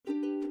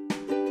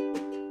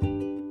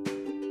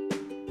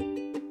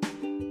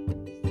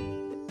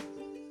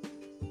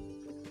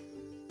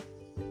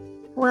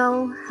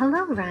Well,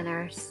 hello,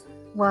 runners.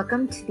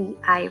 Welcome to the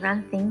I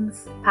Run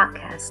Things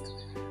podcast,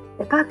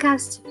 the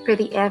podcast for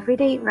the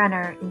everyday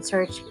runner in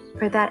search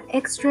for that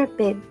extra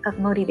bit of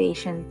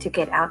motivation to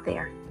get out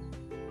there.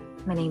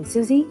 My name's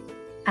Susie,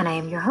 and I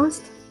am your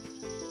host.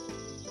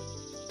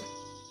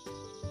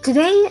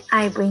 Today,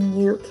 I bring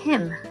you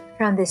Kim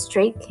from the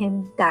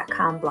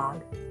StraightKim.com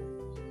blog.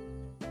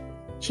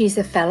 She's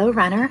a fellow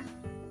runner,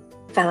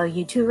 fellow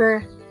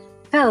YouTuber,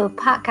 fellow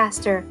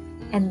podcaster,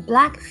 and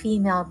Black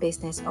female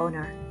business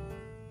owner.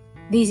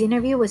 This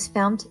interview was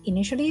filmed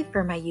initially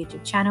for my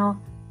YouTube channel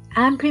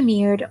and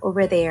premiered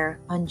over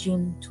there on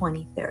June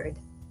 23rd.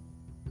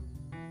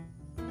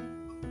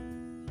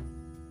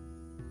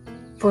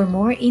 For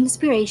more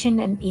inspiration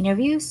and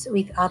interviews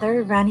with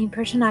other running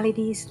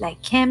personalities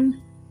like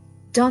Kim,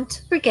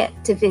 don't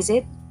forget to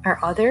visit our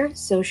other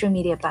social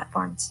media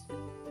platforms.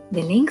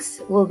 The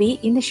links will be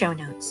in the show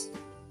notes.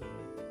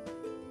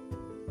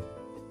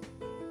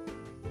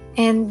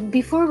 And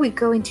before we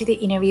go into the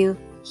interview,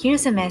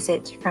 here's a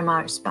message from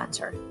our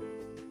sponsor.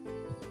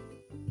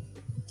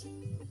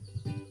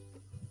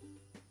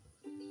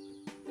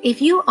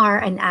 If you are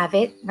an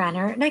avid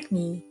runner like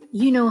me,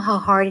 you know how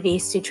hard it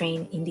is to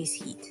train in this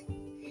heat.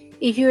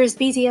 If you're as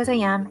busy as I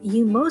am,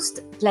 you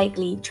most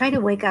likely try to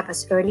wake up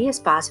as early as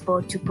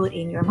possible to put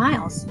in your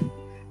miles.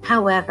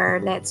 However,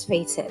 let's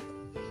face it,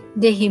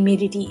 the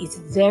humidity is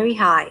very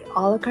high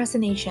all across the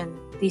nation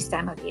this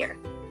time of year.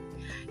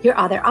 Your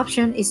other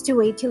option is to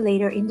wait till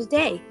later in the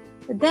day.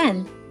 But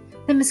then,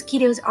 the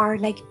mosquitoes are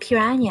like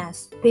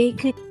piranhas. They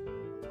could.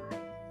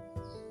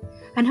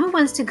 And who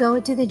wants to go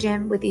to the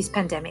gym with this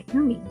pandemic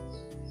looming?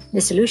 The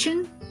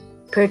solution?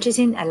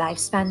 Purchasing a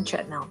Lifespan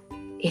treadmill.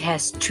 It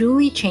has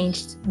truly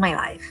changed my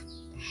life.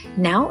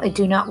 Now I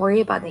do not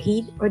worry about the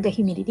heat or the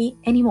humidity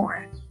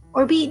anymore,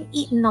 or being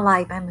eaten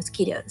alive by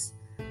mosquitoes.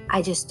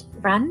 I just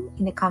run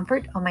in the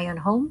comfort of my own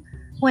home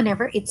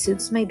whenever it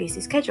suits my busy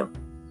schedule.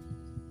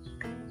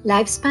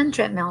 Lifespan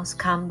treadmills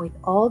come with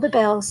all the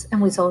bells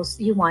and whistles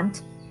you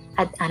want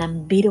at an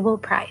unbeatable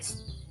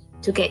price.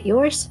 To get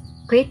yours,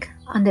 click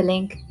on the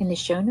link in the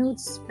show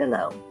notes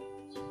below.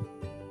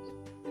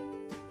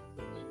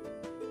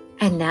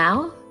 And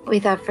now,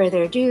 without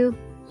further ado,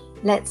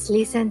 let's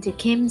listen to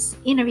Kim's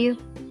interview.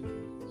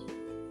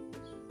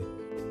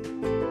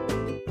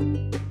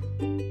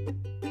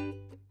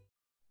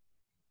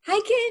 Hi,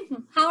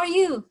 Kim. How are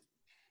you?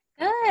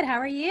 Good. How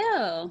are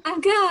you? I'm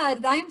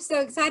good. I'm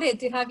so excited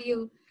to have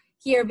you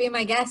here be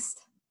my guest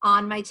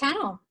on my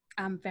channel.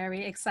 I'm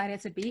very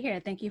excited to be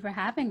here. Thank you for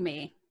having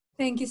me.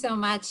 Thank you so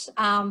much.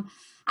 And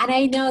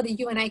I know that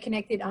you and I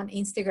connected on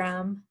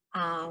Instagram.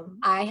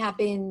 I have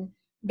been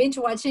binge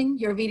watching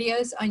your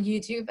videos on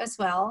YouTube as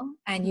well,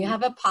 and you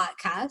have a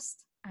podcast.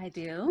 I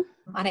do.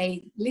 And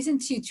I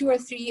listened to 2 or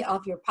 3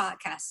 of your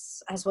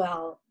podcasts as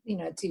well,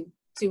 to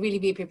really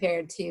be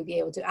prepared to be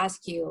able to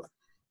ask you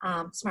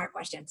smart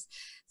questions.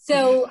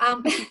 So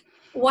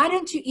why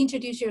don't you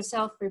introduce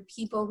yourself for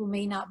people who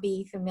may not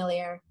be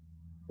familiar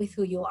with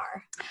who you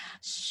are?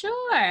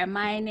 Sure.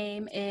 My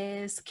name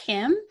is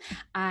Kim.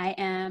 I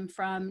am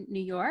from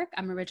New York.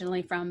 I'm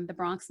originally from the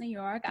Bronx, New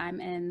York. I'm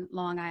in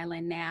Long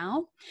Island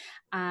now.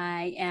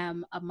 I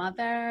am a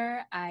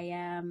mother. I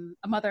am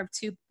a mother of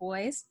 2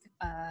 boys.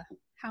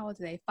 How old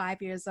are they?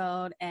 5 years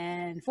old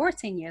and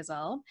 14 years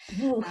old.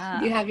 Ooh,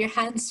 you have your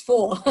hands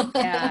full.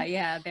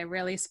 Yeah. They're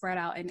really spread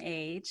out in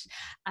age.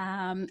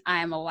 I'm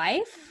a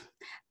wife.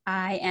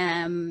 I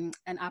am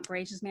an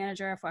operations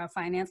manager for a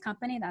finance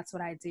company. That's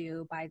what I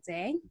do by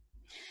day.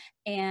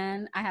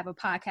 And I have a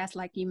podcast,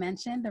 like you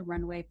mentioned, the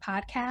Runway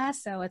Podcast.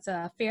 So it's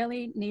a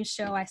fairly new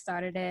show. I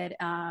started it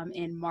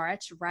in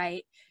March,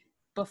 right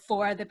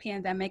before the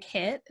pandemic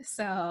hit.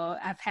 So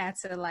I've had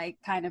to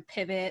kind of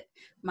pivot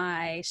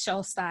my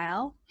show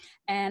style.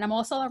 And I'm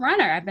also a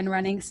runner. I've been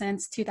running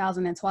since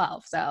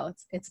 2012. So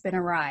it's been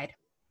a ride.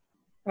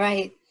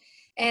 Right.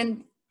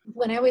 And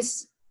when I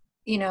was,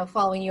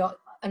 following you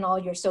on all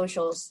your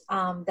socials,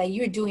 that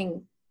you're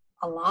doing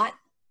a lot.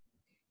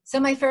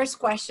 So my first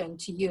question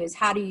to you is,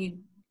 how do you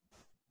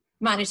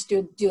manage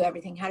to do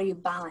everything? How do you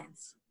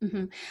balance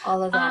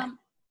all of that?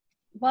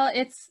 Well,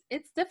 it's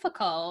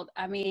difficult.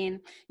 I mean,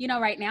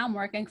 right now I'm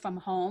working from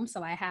home,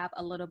 so I have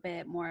a little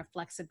bit more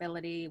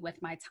flexibility with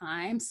my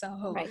time.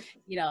 So, Right.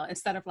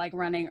 Instead of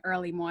running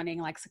early morning,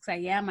 like 6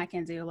 a.m., I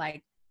can do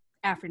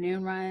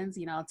afternoon runs,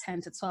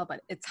 10 to 12,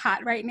 but it's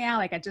hot right now.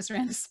 I just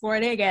ran this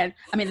morning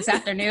this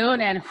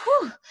afternoon, and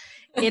whew,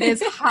 it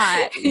is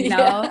hot,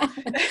 Yeah.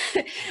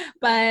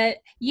 But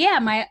yeah,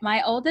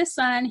 my oldest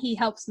son, he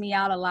helps me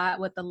out a lot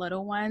with the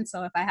little one.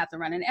 So if I have to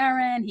run an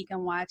errand, he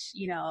can watch,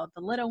 the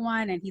little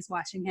one, and he's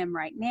watching him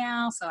right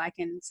now. So I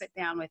can sit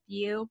down with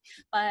you.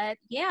 But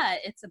yeah,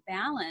 it's a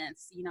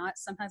balance.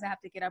 Sometimes I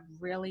have to get up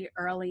really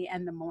early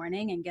in the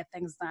morning and get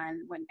things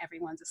done when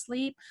everyone's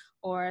asleep,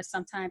 or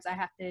sometimes I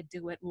have to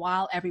do it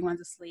while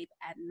everyone's asleep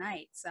at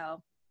night.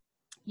 So,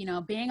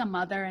 being a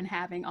mother and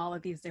having all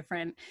of these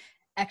different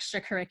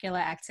extracurricular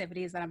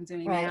activities that I'm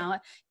doing Right. now.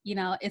 You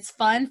know, it's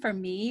fun for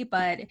me,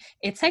 but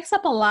it takes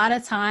up a lot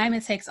of time.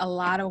 It takes a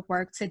lot of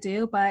work to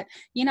do, but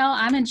you know,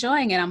 I'm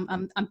enjoying it.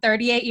 I'm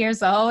 38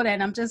 years old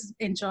and I'm just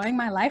enjoying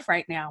my life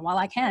right now while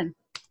I can.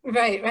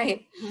 Right,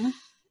 right. Mhm.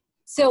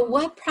 So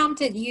what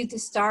prompted you to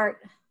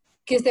start?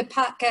 Because the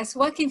podcast,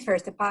 what came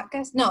first? The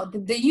podcast? No,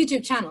 the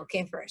YouTube channel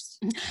came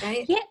first,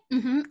 right? Yeah.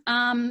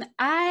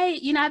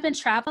 I've been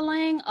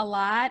traveling a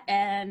lot,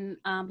 and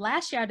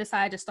last year I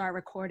decided to start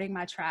recording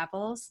my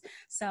travels.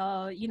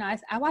 So, you know,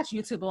 I watch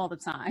YouTube all the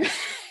time.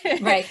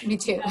 Right, me You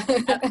too.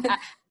 know,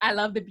 I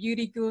love the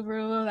beauty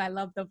guru. I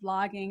love the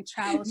vlogging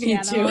travel Me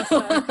too. channel. So,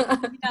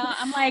 you know,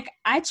 I'm like,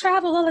 I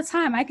travel all the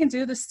time. I can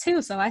do this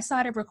too. So I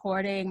started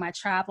recording my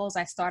travels.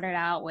 I started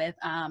out with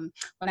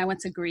when I went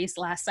to Greece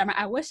last summer.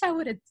 I wish I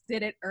would have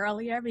did it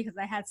earlier because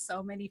I had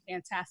so many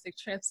fantastic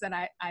trips that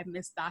I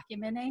missed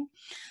documenting.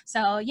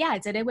 So yeah, I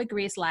did it with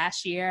Greece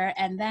last year.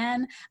 And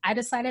then I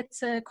decided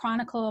to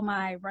chronicle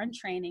my run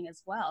training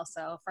as well.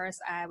 So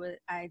first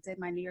I did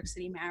my New York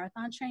City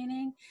marathon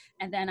training,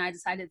 and then I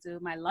decided to do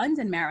my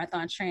London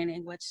marathon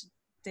training, which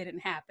didn't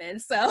happen.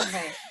 So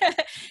Right.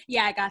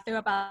 yeah, I got through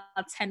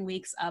about 10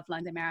 weeks of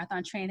London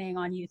marathon training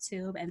on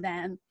YouTube. And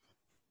then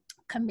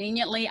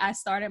conveniently, I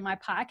started my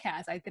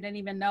podcast. I didn't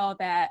even know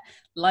that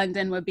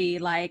London would be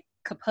like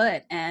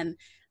kaput. And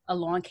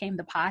along came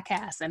the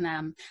podcast.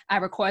 And I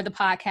record the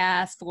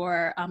podcast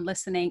for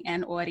listening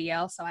and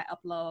audio. So I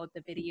upload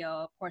the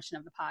video portion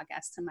of the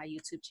podcast to my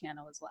YouTube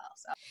channel as well.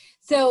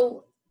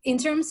 So in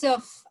terms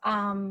of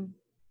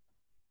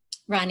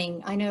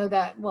running, I know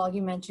that, well,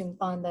 you mentioned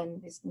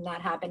London is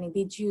not happening.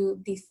 Did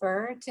you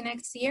defer to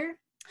next year?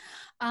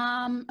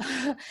 Well,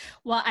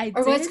 I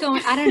Or did. what's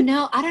going, I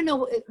don't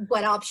know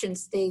what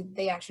options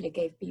they actually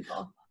gave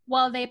people.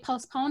 Well, they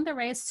postponed the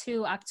race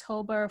to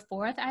October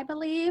 4th, I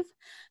believe.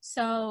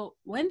 So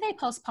when they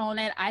postponed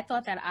it, I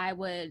thought that I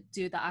would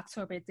do the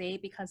October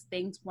date because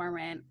things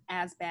weren't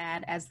as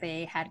bad as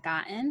they had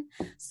gotten.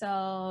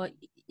 So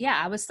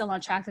yeah, I was still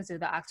on track to do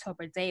the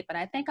October date, but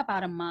I think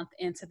about a month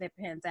into the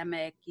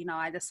pandemic, you know,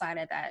 I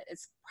decided that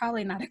it's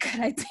probably not a good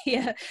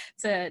idea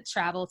to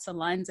travel to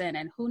London,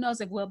 and who knows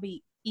if we'll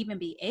even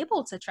be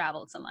able to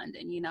travel to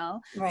London. You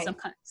know, Right.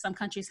 some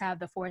countries have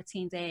the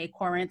 14-day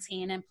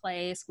quarantine in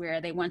place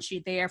where they want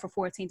you there for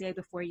 14 days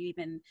before you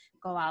even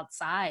go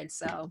outside.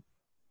 So,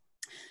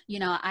 you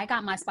know, I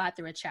got my spot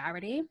through a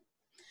charity,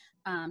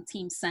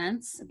 Team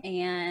Sense,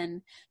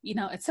 and you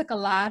know, it took a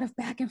lot of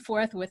back and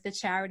forth with the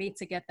charity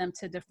to get them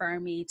to defer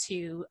me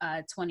to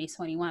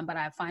 2021, but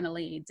I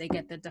finally did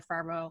get the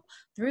deferral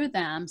through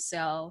them.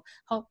 So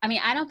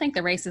I don't think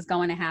the race is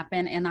going to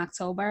happen in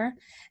October.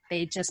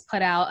 They just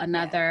put out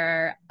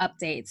another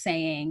update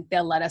saying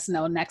they'll let us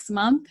know next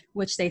month,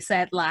 which they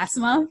said last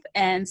month,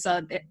 and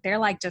so they're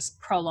like just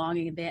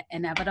prolonging the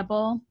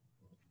inevitable.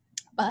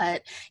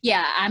 But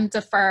yeah, I'm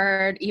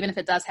deferred. Even if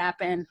it does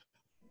happen,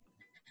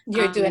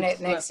 You're doing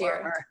it next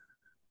year.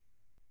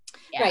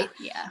 Yeah, right.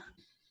 Yeah.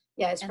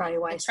 Yeah, it's probably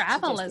wise.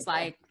 Travel is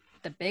like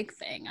the big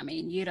thing. I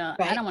mean,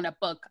 I don't want to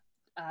book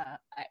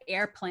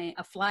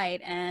a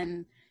flight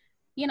and,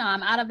 you know,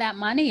 I'm out of that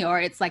money, or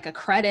it's like a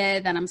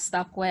credit that I'm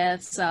stuck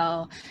with.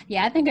 So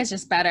yeah, I think it's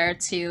just better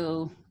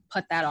to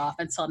put that off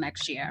until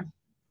next year.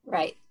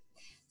 Right.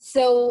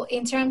 So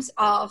in terms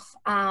of,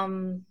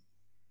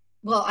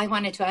 well, I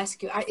wanted to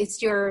ask you,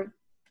 it's your,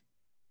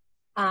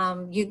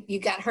 you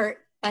got hurt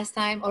last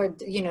time, or,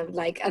 you know,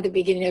 like at the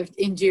beginning of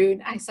in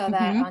June, I saw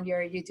that on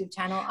your YouTube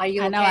channel. Are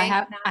you okay?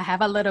 I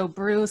have a little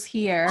bruise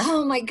here.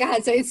 Oh my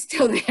God. So it's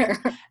still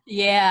there.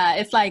 Yeah.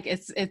 It's like,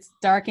 it's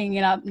darkening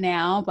it up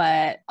now,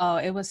 but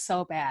it was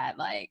so bad.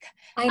 Like,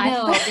 I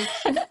know.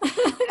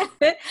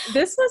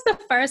 This was the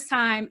first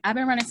time. I've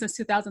been running since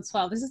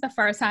 2012. This is the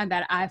first time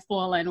that I've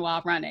fallen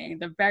while running,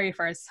 the very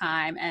first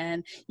time.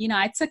 And, you know,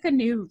 I took a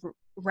new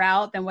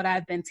route than what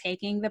I've been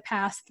taking the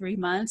past 3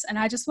 months, and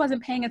I just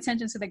wasn't paying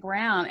attention to the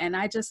ground, and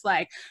I just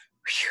like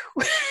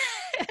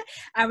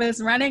I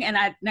was running, and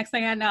next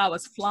thing I know, I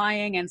was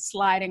flying and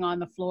sliding on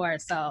the floor.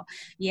 So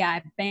yeah,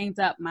 I banged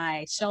up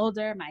my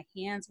shoulder. My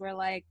hands were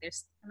like, I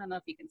don't know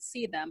if you can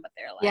see them, but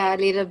they're like, yeah, a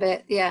little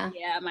bit. Yeah,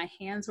 my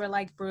hands were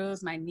like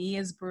bruised. My knee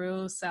is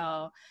bruised.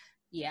 So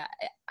yeah,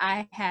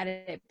 I had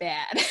it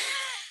bad.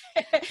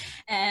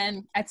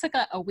 And I took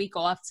a week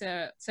off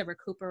to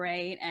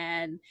recuperate,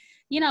 and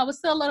you know, it was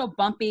still a little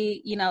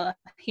bumpy, you know,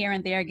 here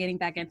and there getting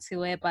back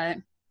into it, but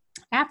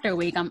after a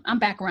week, I'm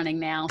back running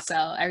now,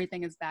 so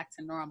everything is back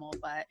to normal.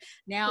 But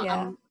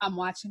now I'm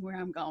watching where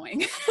I'm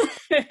going.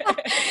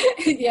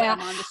 Yeah,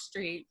 I'm on the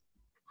street.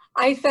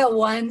 I fell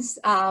once,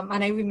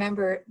 and I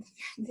remember,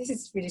 this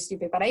is really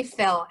stupid, but I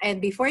fell,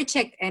 and before I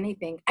checked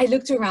anything, I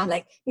looked around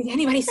like, did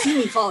anybody see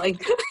me falling?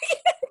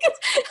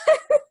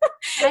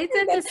 I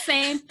did the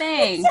same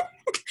thing.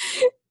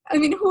 I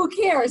mean, who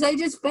cares? I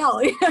just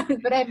fell.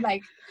 But I'm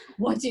like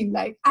watching,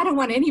 like, I don't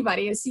want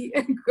anybody to see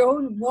a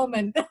grown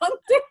woman on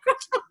the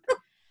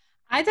ground.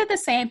 I did the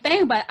same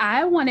thing, but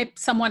I wanted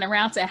someone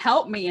around to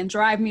help me and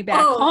drive me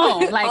back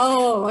home. Like,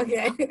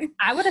 Okay.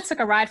 I would have took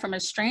a ride from a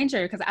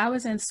stranger because I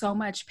was in so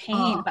much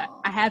pain, but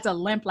I had to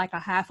limp like a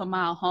half a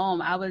mile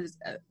home. I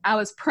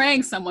was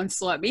praying someone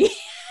saw me.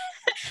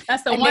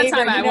 That's the A one neighbor,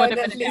 time I would have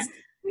at been there. least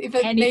if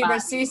a neighbor Anybody.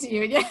 sees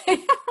you, yeah.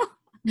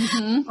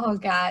 Mm-hmm. Oh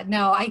God,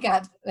 no, I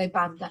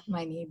bumped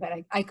my knee, but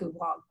I could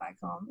walk back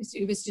home.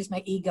 It was just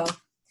my ego.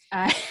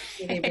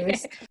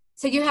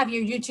 So you have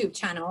your YouTube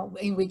channel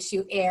in which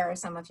you air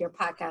some of your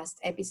podcast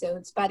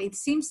episodes, but it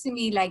seems to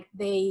me like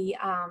they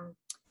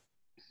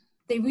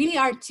really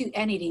are two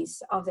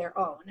entities of their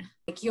own.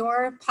 Like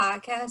your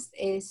podcast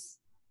is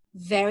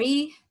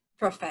very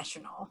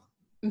professional.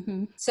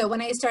 Mm-hmm. So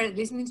when I started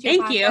listening to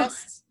your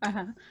podcast,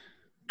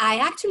 I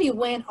actually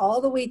went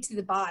all the way to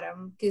the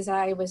bottom because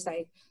I was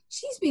like,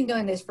 she's been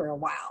doing this for a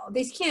while.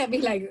 This can't be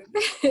like,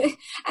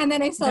 and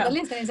then I saw the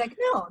list and it's like,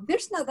 no,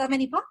 there's not that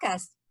many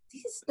podcasts.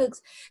 This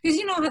looks, because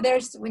you know how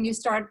there's, when you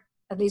start,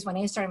 at least when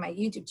I started my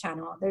YouTube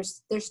channel,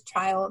 there's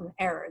trial and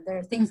error. There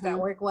are things that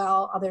work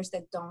well, others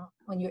that don't.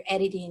 When you're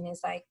editing,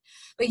 it's like,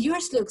 but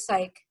yours looks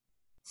like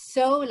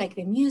so like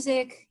the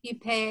music you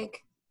pick,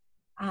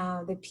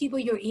 the people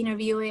you're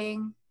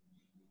interviewing.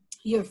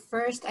 Your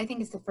first, I think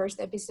it's the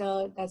first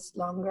episode that's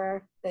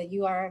longer, that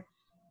you are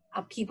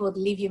people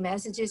leave you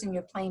messages and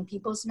you're playing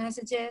people's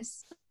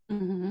messages.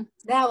 Mm-hmm.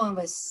 That one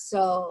was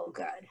so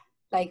good.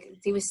 Like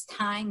it was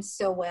timed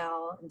so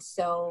well and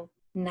so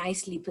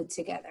nicely put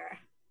together.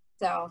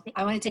 So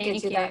I wanted to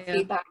get you that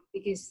feedback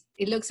because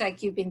it looks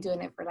like you've been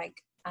doing it for like,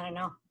 I don't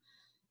know,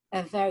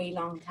 a very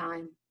long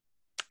time.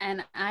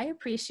 And I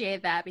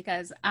appreciate that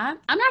because I'm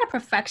not a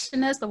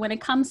perfectionist, but when it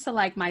comes to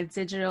like my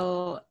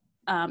digital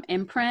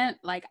imprint,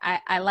 like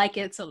I like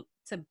it to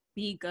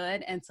be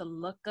good and to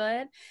look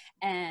good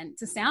and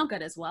to sound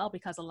good as well,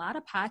 because a lot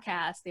of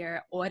podcasts,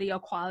 their audio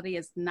quality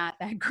is not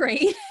that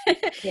great.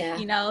 Yeah.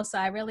 You know, so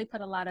I really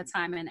put a lot of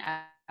time and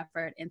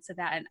effort into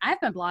that. And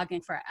I've been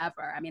blogging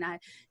forever. I mean,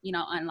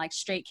 on like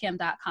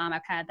straightkim.com,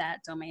 I've had that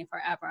domain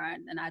forever.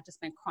 And I've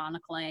just been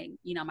chronicling,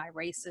 my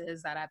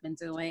races that I've been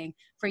doing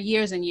for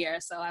years and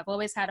years. So I've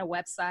always had a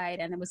website,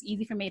 and it was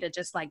easy for me to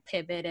just like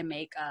pivot and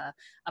make a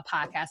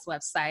podcast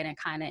website and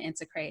kind of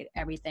integrate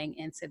everything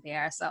into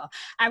there. So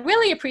I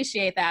really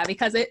appreciate that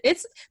because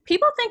it's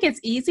people think it's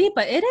easy,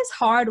 but it is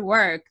hard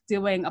work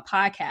doing a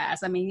podcast.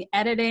 I mean,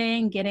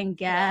 editing, getting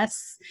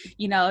guests,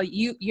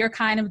 you're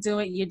kind of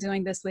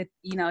doing this with,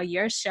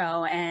 your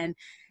show, and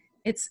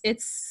it's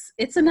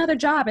another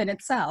job in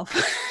itself.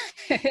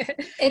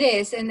 It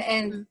is.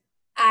 And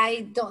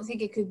I don't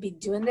think I could be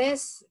doing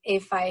this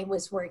if I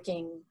was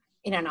working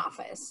in an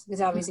office,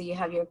 because obviously you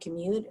have your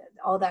commute,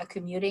 all that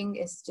commuting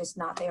is just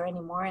not there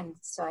anymore. And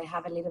so I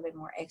have a little bit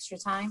more extra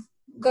time.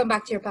 Going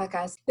back to your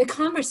podcast, the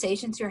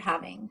conversations you're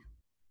having,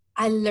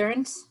 I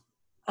learned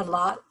a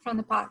lot from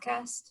the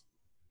podcast,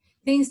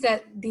 things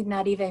that did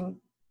not even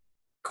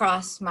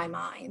cross my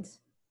mind,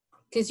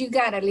 because you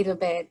got a little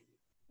bit,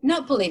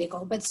 not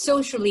political, but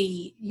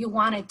socially, you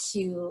wanted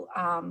to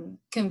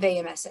convey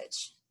a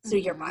message through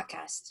your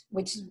podcast,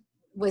 which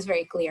was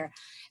very clear.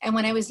 And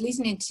when I was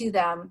listening to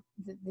them,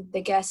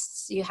 the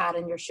guests you had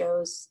in your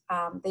shows,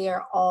 they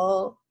are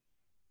all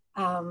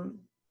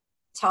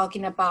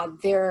talking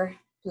about their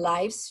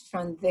lives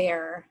from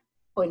their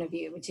point of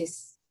view, which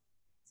is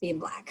being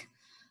Black,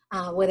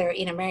 whether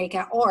in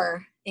America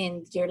or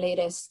in your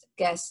latest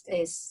guest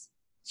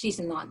she's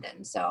in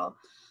London. So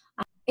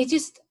it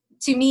just,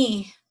 to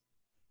me,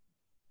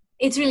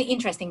 it's really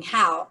interesting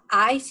how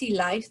I see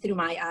life through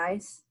my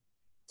eyes,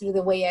 through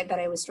the way that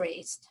I was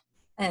raised,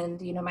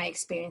 and my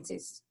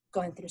experiences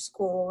going through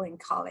school and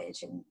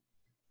college and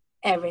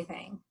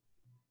everything.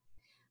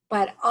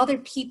 But other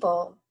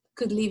people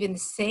could live in the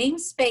same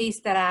space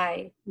that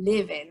I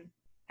live in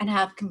and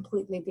have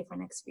completely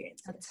different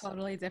experiences. A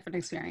totally different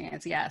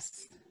experience,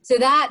 yes. So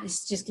that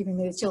is just giving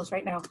me the chills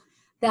right now,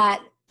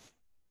 that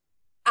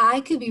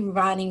I could be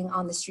running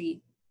on the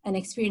street and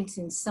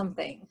experiencing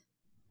something,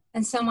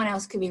 and someone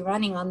else could be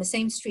running on the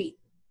same street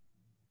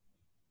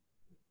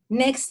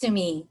next to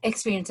me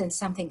experiencing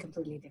something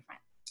completely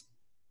different.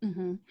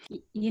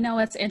 Mm-hmm.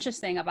 What's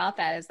interesting about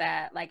that is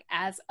that, like,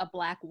 as a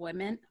Black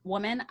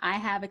woman, I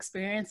have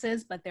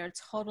experiences, but they're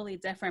totally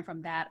different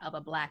from that of a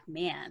Black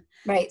man.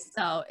 Right.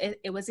 So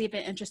it was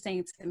even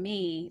interesting to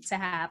me to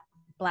have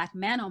Black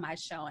men on my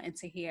show and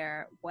to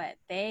hear what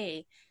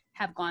they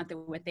have gone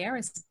through with their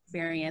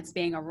experience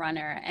being a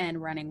runner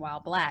and running while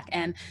Black.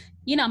 And,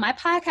 my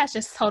podcast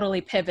just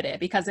totally pivoted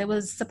because it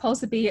was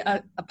supposed to be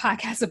a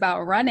podcast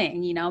about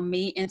running,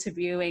 me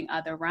interviewing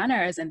other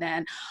runners, and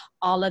then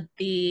all of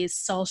these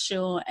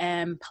social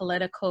and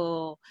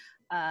political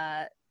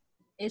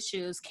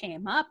issues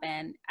came up,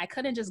 and I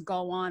couldn't just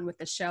go on with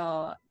the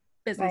show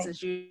business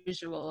as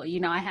usual.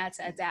 I had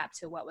to adapt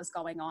to what was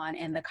going on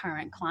in the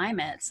current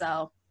climate.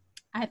 So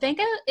I think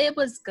it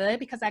was good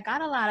because I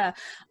got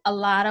a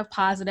lot of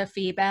positive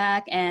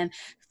feedback, and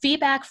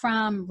feedback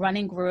from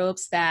running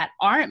groups that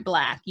aren't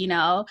Black,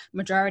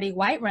 majority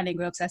white running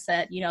groups. I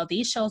said,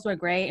 these shows were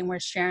great, and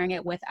we're sharing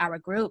it with our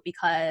group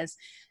because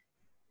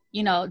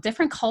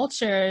different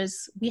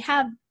cultures,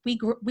 we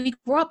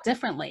grew up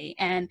differently,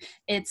 and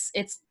it's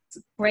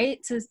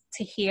great to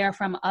hear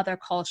from other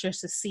cultures,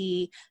 to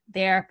see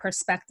their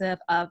perspective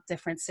of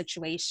different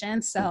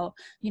situations. So,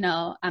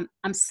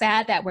 I'm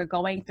sad that we're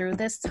going through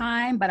this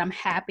time, but I'm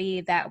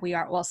happy that we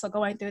are also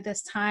going through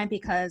this time,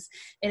 because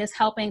it is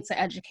helping to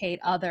educate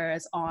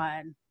others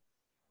on,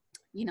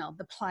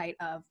 the plight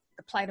of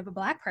a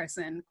Black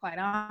person, quite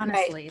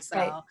honestly. Right, So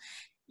right.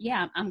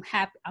 yeah,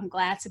 I'm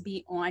glad to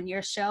be on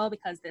your show,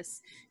 because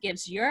this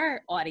gives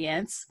your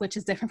audience, which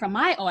is different from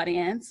my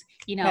audience,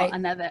 Right.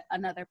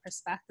 another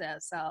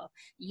perspective. So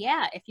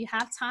yeah, if you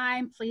have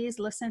time, please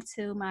listen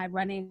to my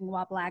Running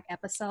While Black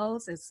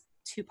episodes. It's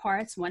 2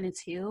 parts, 1 and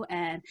 2,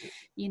 and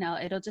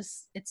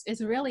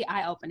it's really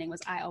eye-opening. It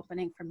was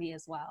eye-opening for me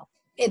as well.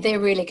 They're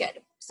really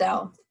good.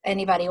 So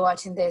anybody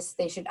watching this,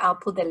 I'll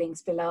put the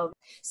links below.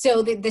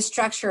 So the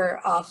structure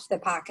of the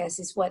podcast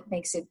is what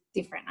makes it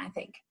different, I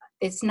think.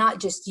 It's not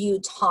just you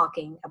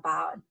talking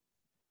about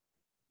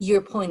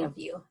your point of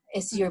view.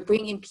 It's you're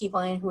bringing people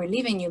in who are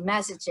leaving you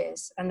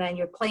messages, and then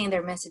you're playing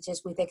their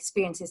messages with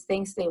experiences,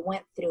 things they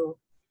went through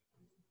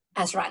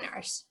as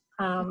runners.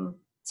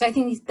 So I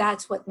think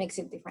that's what makes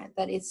it different,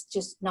 that it's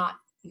just not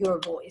your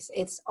voice.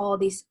 It's all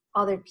these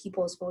other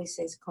people's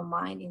voices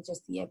combined in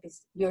just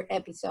your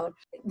episode.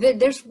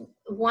 There's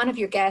one of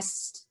your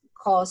guests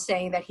calls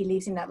saying that he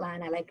lives in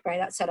Atlanta, like right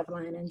outside of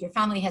Atlanta, and your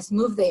family has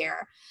moved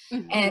there.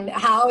 And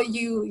how in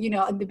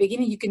the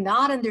beginning, you could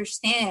not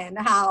understand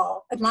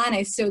how Atlanta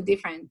is so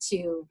different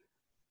to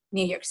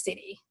New York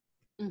City.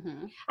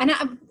 And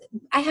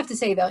I have to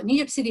say, though, New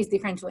York City is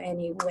different to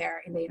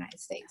anywhere in the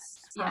United States.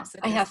 Yes,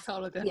 it is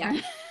totally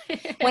different.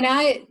 Yeah. When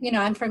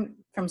I'm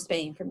from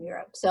Spain, from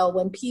Europe. So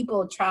when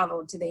people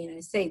travel to the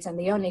United States and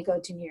they only go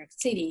to New York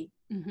City,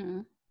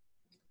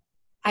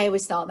 I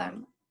always tell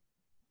them,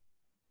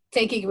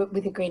 take it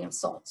with a grain of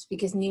salt,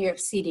 because New York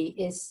City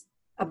is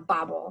a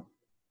bubble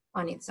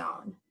on its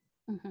own.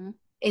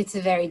 It's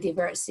a very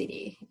diverse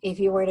city. If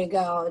you were to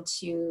go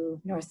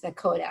to North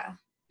Dakota,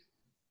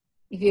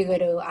 if you go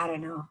to, I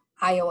don't know,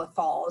 Iowa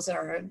Falls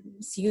or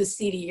Sioux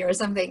City or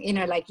something,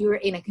 like you're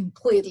in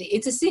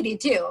it's a city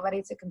too, but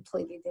it's a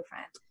completely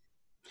different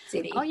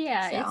city. Oh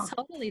yeah, so. It's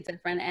totally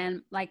different.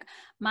 And like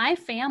my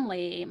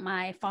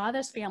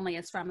father's family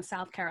is from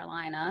South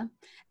Carolina,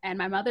 and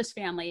my mother's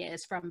family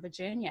is from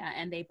Virginia,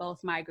 and they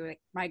both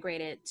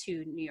migrated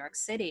to New York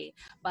City.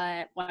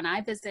 But when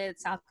I visited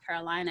South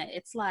Carolina,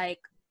 it's like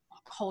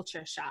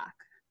culture shock,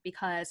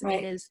 because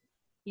it is,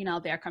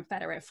 there are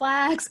Confederate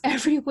flags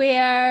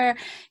everywhere.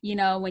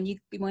 When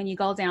you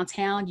go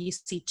downtown, you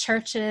see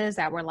churches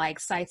that were like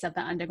sites of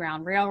the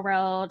Underground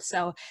Railroad.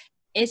 So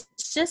it's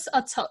just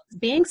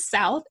being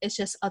South is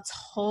just a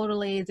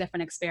totally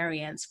different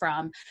experience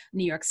from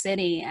New York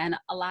City. And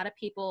a lot of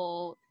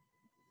people,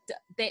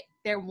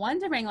 they're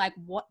wondering like,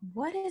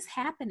 what is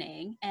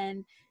happening?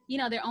 And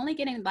they're only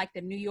getting like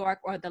the New York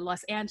or the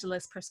Los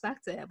Angeles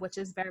perspective, which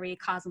is very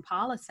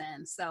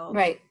cosmopolitan. So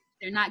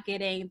they're not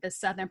getting the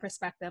Southern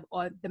perspective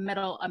or the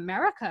Middle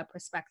America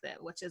perspective,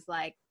 which is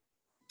like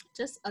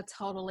just a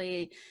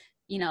totally,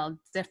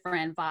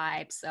 different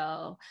vibe.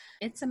 So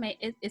it's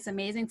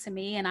amazing to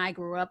me. And I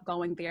grew up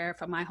going there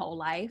for my whole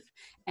life.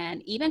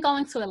 And even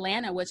going to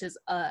Atlanta, which is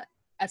a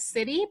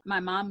city,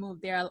 my mom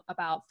moved there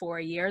about 4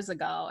 years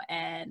ago.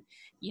 And,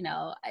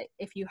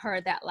 if you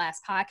heard that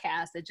last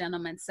podcast, the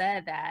gentleman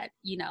said that,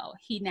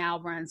 he now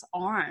runs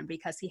armed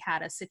because he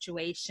had a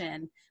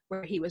situation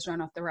where he was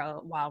run off the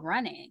road while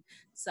running.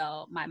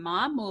 So my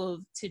mom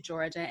moved to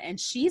Georgia, and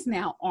she's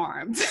now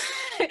armed,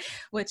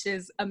 which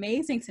is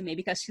amazing to me,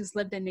 because she's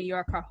lived in New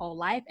York her whole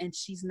life and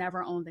she's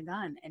never owned a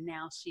gun, and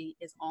now she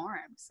is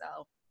armed.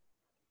 So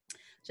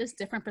just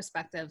different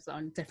perspectives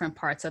on different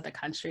parts of the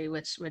country,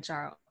 which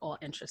are all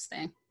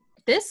interesting.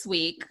 This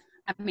week,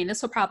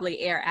 this will probably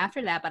air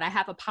after that, but I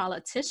have a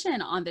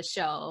politician on the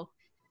show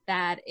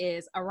that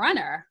is a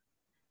runner,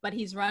 but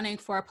he's running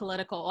for a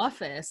political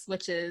office,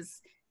 which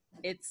is,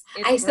 it's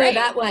I saw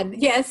that one.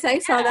 Yes, I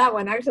saw that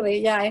one,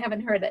 actually. Yeah, I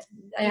haven't heard it.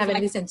 I haven't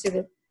listened to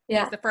it.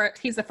 Yeah.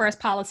 He's the first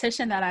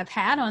politician that I've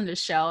had on the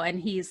show, and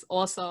he's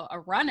also a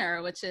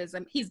runner, which is,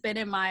 he's been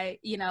in my,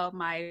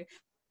 my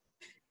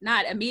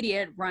not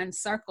immediate run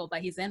circle,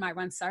 but he's in my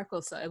run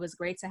circle. So it was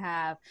great to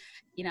have,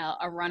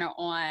 a runner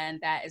on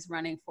that is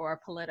running for a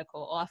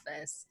political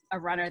office, a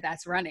runner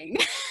that's running.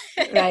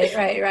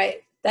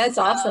 Right. That's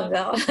awesome,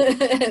 though.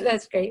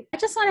 That's great. I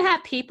just want to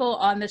have people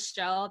on the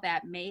show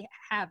that may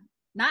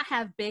not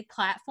have big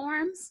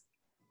platforms,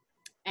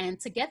 and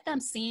to get them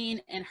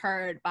seen and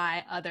heard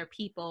by other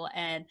people,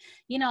 and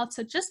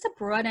to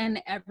broaden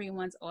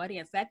everyone's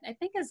audience. That I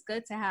think is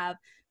good, to have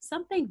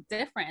something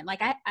different.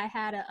 Like I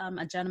had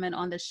a gentleman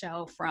on the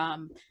show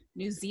from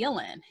New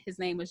Zealand. His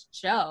name was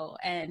Joe,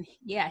 and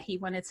he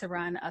wanted to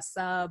run a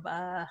sub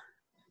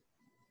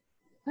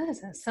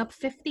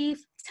 50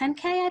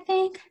 10K, I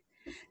think.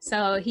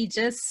 So he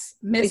just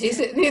Which missed.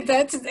 is,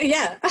 that's,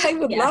 yeah, I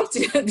would Yeah. love to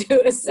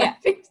do a Yeah.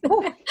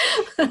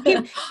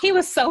 selfie. He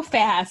was so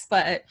fast,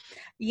 but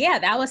yeah,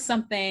 that was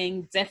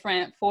something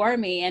different for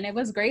me. And it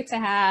was great to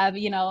have,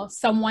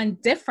 someone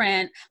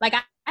different. Like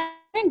I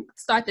didn't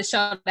start the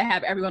show to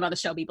have everyone on the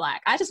show be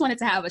Black. I just wanted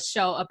to have a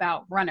show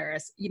about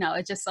runners.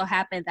 It just so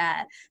happened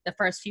that the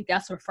first few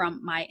guests were from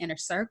my inner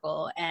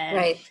circle. And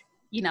Right.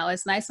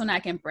 it's nice when I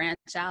can branch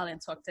out and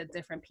talk to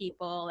different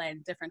people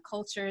and different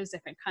cultures,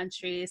 different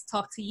countries,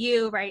 talk to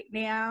you right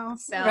now.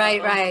 So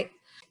Right.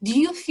 Do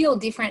you feel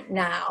different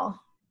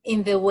now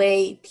in the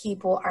way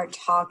people are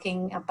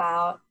talking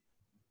about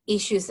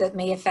issues that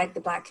may affect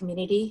the Black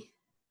community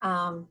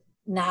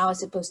now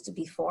as opposed to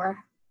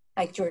before,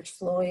 like George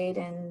Floyd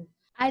and,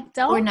 I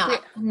don't, or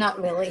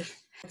not really?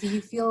 Do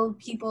you feel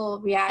people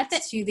react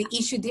to the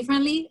issue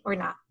differently or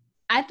not?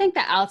 I think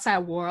the outside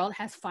world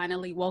has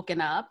finally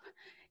woken up,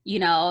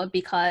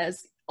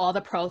 because all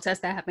the protests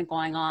that have been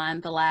going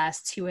on the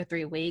last 2 or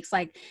 3 weeks,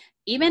 like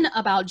even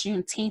about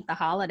Juneteenth, the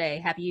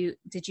holiday,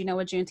 did you know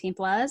what Juneteenth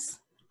was?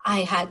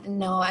 I had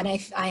no, and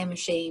I am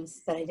ashamed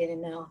that I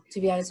didn't know.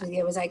 To be honest with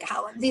you, I was like,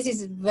 this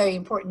is a very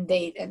important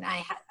date, and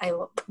I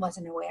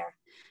wasn't aware.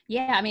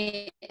 Yeah, I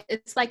mean,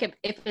 it's like if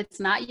it's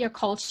not your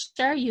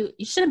culture, you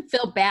shouldn't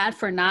feel bad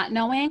for not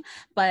knowing.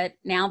 But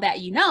now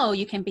that you know,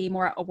 you can be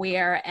more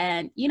aware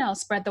and,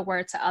 spread the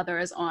word to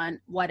others on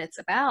what it's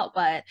about.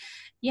 But,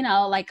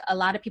 like a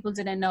lot of people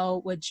didn't know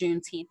what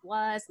Juneteenth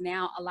was.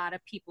 Now a lot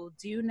of people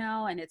do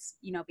know, and it's,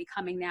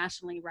 becoming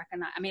nationally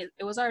recognized. I mean,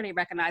 it was already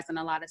recognized in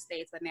a lot of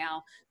states, but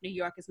now New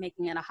York is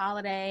making it a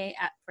holiday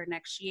for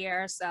next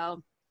year.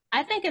 So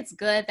I think it's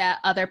good that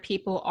other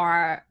people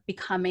are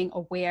becoming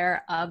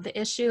aware of the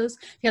issues,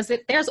 because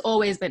there's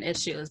always been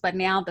issues, but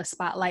now the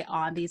spotlight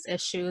on these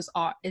issues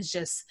is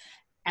just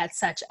at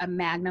such a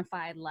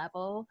magnified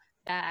level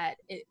that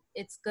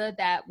it's good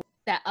that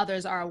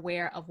others are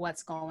aware of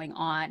what's going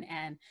on.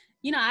 And,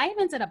 I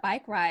even did a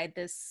bike ride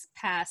this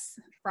past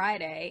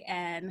Friday,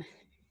 and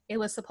it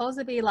was supposed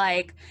to be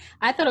like,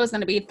 I thought it was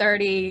going to be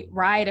 30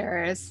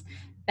 riders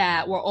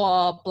that were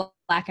all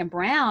Black and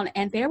brown,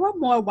 and there were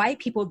more white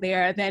people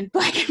there than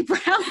Black and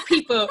brown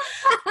people,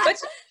 which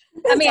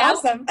I mean,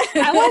 awesome.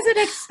 I wasn't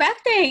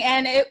expecting,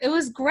 and it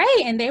was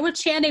great. And they were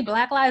chanting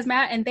Black Lives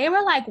Matter, and they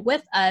were like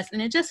with us,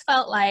 and it just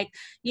felt like,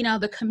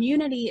 the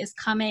community is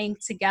coming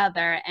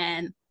together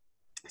and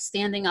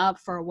standing up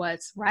for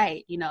what's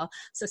right.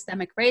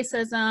 Systemic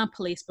racism,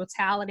 police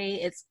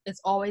brutality,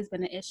 it's always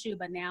been an issue,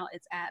 but now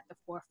it's at the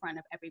forefront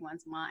of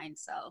everyone's mind.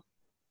 So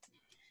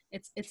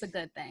it's a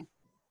good thing.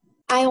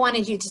 I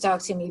wanted you to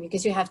talk to me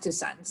because you have 2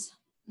 sons.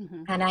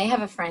 Mm-hmm. And I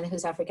have a friend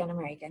who's African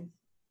American,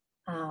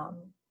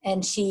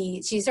 and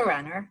she's a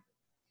runner,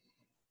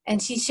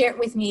 and she shared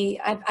with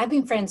me, I've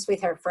been friends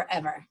with her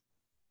forever,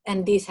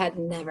 and this had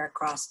never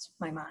crossed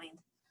my mind.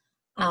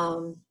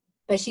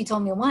 But she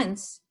told me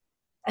once,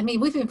 I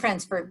mean, we've been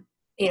friends for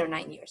 8 or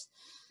 9 years.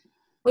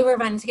 We were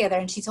running together,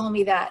 and she told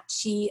me that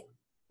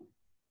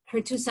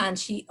her 2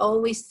 sons, she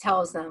always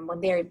tells them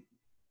when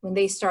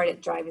they started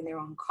driving their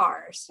own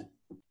cars,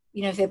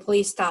 if the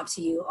police stops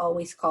you,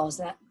 always call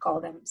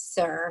them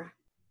sir.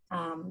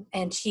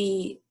 And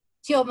she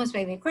almost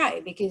made me cry,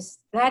 because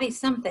that is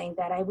something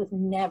that it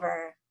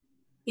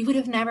would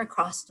have never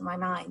crossed my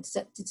mind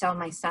to tell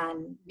my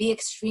son, be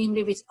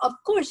extremely, of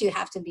course you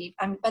have to be,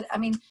 but I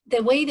mean,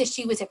 the way that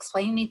she was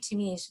explaining it to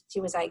me, she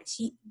was like,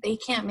 they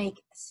can't make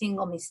a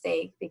single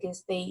mistake,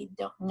 because they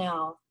don't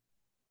know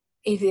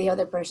if the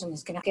other person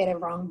is going to get a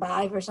wrong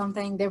vibe or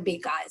something. They're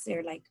big guys.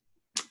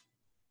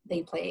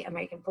 They play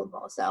American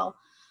football. So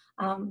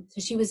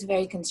she was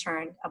very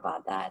concerned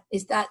about that.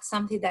 Is that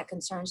something that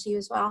concerns you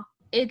as well?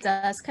 It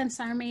does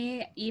concern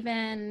me.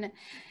 Even,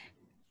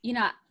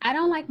 I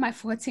don't like my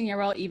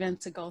 14-year-old even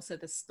to go to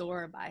the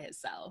store by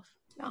himself.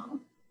 No.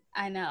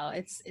 I know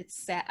it's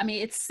sad. I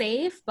mean, it's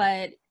safe,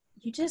 but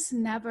you just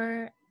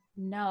never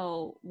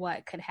know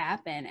what could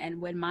happen.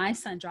 And when my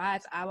son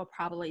drives, I will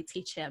probably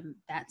teach him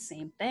that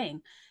same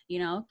thing.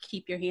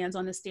 Keep your hands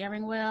on the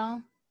steering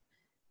wheel.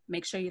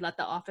 Make sure you let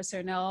the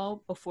officer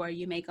know before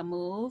you make a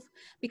move,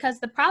 because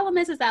the problem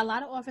is that a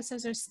lot of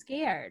officers are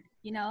scared,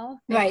 they're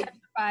right.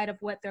 terrified of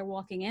what they're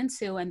walking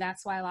into. And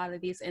that's why a lot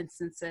of these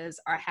instances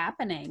are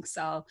happening.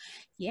 So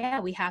yeah,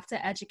 we have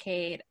to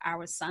educate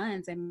our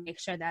sons and make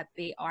sure that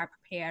they are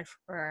prepared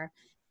for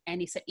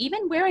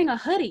even wearing a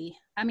hoodie.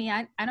 I mean,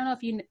 I don't know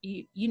if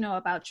you know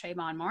about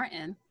Trayvon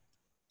Martin.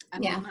 I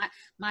mean,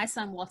 my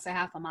son walks a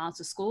half a mile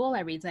to school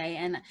every day,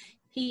 and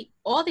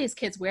all these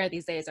kids wear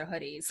these days are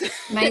hoodies.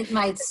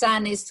 my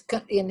son is,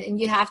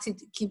 and you have to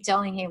keep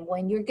telling him,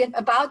 when you're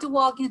about to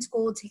walk in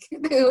school, take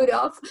the hood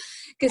off,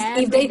 because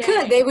if they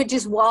could, they would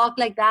just walk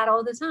like that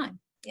all the time.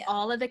 Yeah.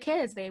 All of the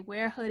kids, they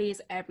wear hoodies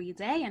every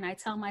day. And I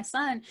tell my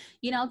son,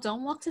 you know,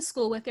 don't walk to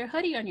school with your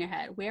hoodie on your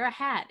head. Wear a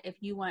hat if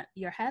you want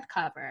your head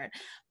covered.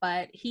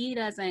 But he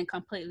doesn't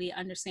completely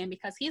understand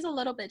because he's a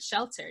little bit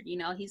sheltered. You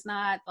know, he's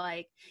not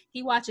like,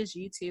 he watches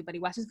YouTube, but he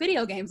watches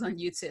video games on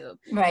YouTube.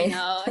 Right. You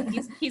know,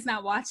 he's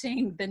not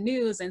watching the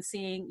news and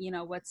seeing, you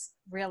know, what's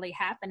really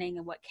happening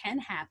and what can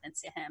happen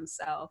to him.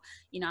 So,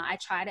 you know, I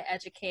try to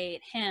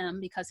educate him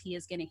because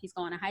he's going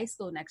to high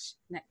school next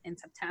in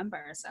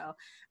September. So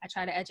I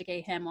try to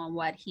educate him on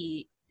what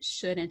he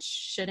should and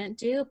shouldn't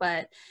do,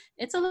 but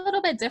it's a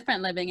little bit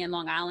different living in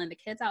Long Island. The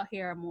kids out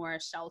here are more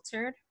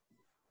sheltered,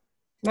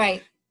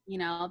 right, you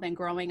know, than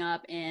growing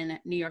up in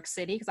New York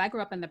City. Because I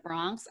grew up in the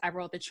Bronx. I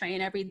rode the train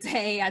every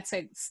day. I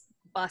took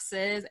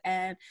buses,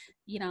 and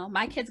you know,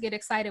 my kids get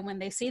excited when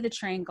they see the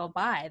train go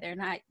by. They're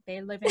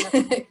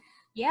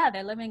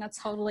living a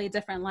totally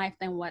different life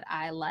than what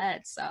I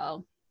led.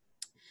 So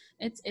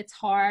it's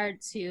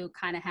hard to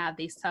kind of have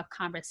these tough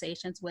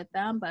conversations with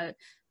them, but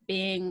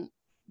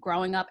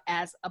growing up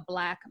as a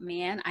Black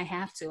man, I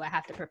have to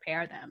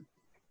prepare them.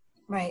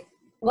 Right.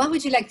 What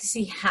would you like to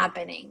see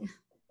happening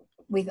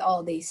with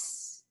all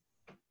this,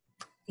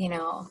 you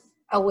know,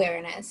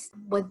 awareness?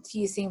 What do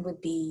you think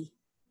would be,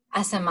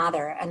 as a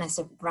mother and as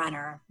a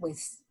runner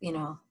with, you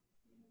know,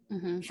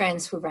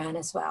 friends who run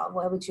as well,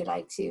 what would you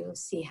like to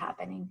see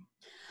happening?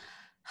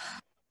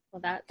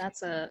 Well,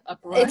 that's a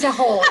broad... It's a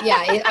whole,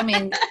 yeah. I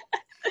mean,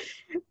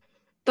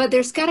 but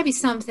there's got to be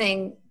some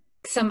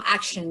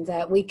action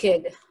that we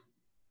could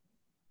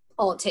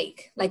all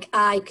take. Like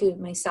I could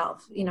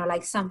myself, you know,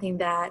 like something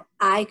that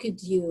I could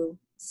do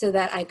so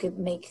that I could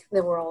make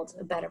the world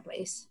a better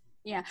place.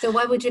 Yeah. So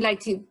what would you like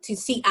to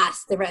see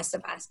the rest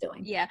of us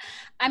doing? Yeah.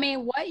 I mean,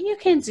 what you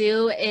can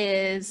do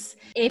is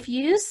if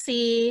you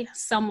see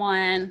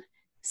someone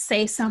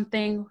say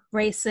something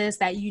racist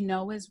that you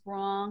know is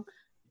wrong,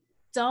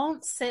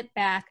 don't sit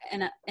back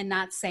and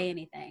not say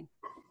anything,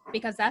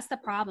 because that's the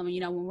problem.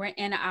 You know, when we're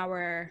in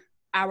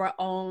our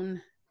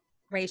own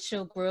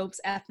racial groups,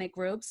 ethnic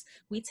groups,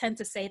 we tend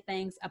to say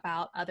things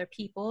about other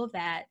people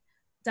that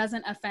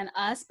doesn't offend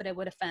us, but it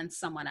would offend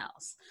someone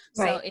else.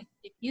 Right. So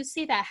if you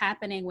see that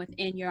happening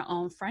within your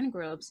own friend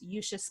groups,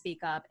 you should speak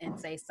up and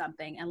say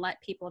something and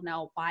let people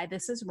know why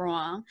this is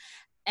wrong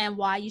and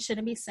why you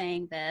shouldn't be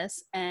saying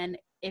this. And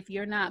if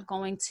you're not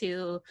going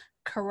to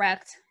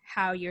correct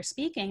how you're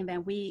speaking,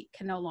 then we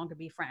can no longer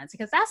be friends,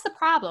 because that's the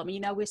problem. You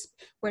know,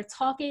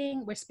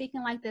 we're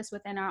speaking like this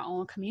within our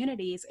own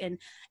communities,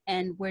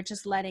 and we're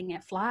just letting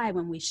it fly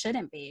when we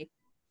shouldn't be.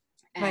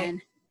 And,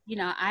 right. You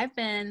know, I've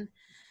been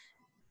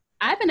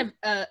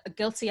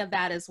guilty of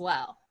that as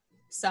well.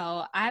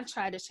 So I've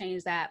tried to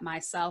change that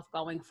myself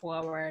going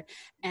forward.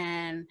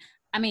 And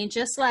I mean,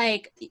 just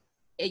like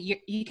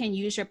you can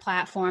use your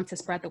platform to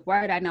spread the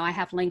word. I know I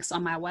have links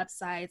on my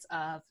websites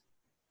of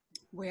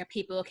where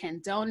people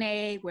can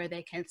donate, where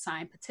they can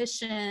sign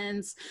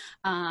petitions,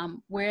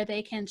 where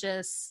they can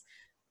just,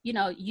 you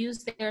know,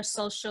 use their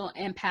social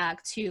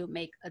impact to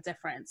make a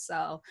difference.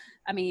 So,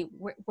 I mean,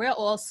 we're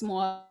all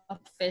small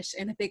fish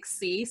in a big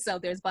sea, so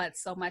there's but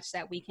so much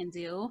that we can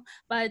do.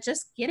 But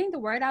just getting the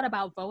word out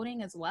about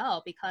voting as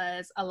well,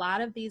 because a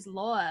lot of these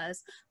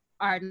laws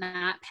are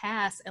not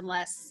passed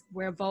unless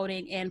we're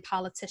voting in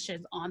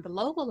politicians on the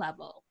local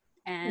level.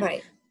 And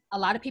right. A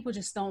lot of people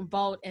just don't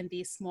vote in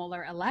these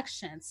smaller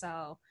elections.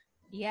 So,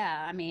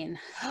 yeah, I mean,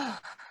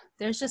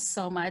 there's just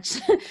so much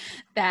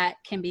that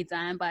can be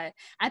done. But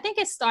I think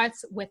it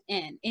starts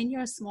in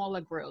your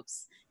smaller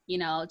groups. You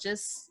know,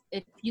 just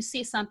if you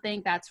see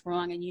something that's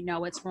wrong and you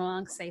know it's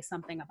wrong, say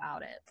something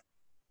about it.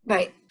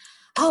 Right.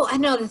 Oh,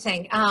 another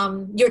thing,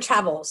 your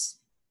travels.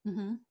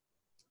 Mm-hmm.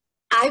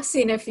 I've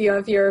seen a few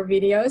of your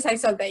videos. I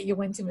saw that you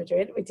went to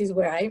Madrid, which is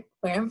where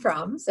I'm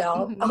from.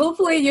 So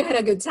hopefully you had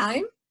a good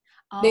time.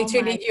 Oh, they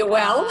treated you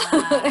well.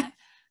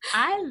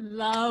 I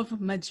love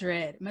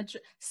Madrid.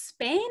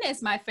 Spain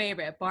is my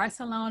favorite.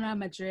 Barcelona,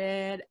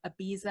 Madrid,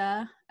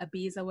 Ibiza.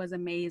 Ibiza was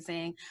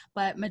amazing.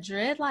 But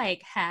Madrid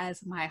like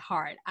has my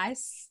heart. I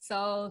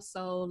so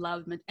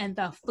love Madrid. And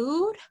the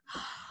food.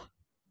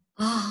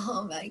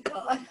 Oh my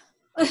God.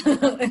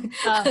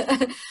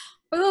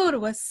 Food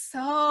was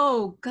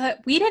so good.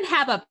 We didn't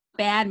have a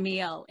bad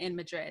meal in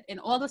Madrid. In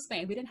all of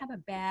Spain, we didn't have a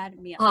bad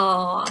meal.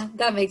 Oh,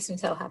 that makes me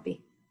so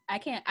happy.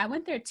 I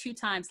went there 2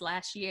 times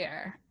last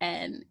year,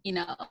 and you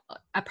know,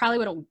 I probably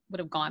would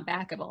have gone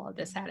back if all of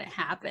this hadn't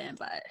happened.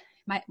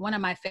 But one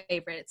of my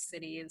favorite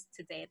cities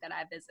to date that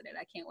I visited.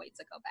 I can't wait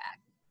to go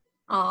back.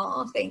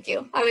 Oh, thank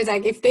you. I was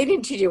like, if they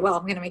didn't treat you well,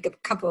 I'm gonna make a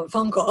couple of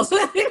phone calls.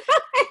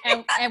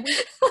 and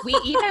we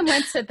even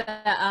went to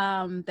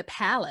the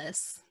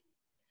palace,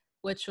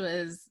 which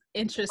was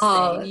interesting.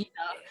 Oh, you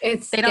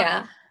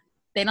know,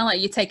 they don't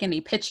let you take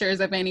any pictures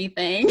of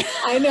anything.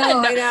 I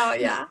know,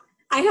 yeah.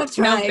 I have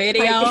tried. No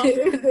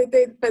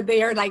video. But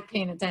they are like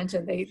paying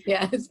attention.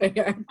 It's very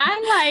hard.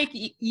 I'm like,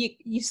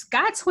 you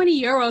got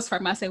 20 euros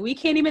from us and we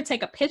can't even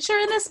take a picture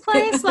in this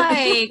place?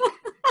 Like,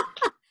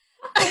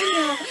 I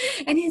know.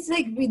 And it's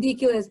like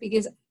ridiculous,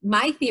 because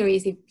my theory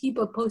is if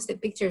people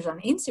posted pictures on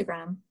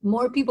Instagram,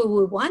 more people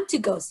would want to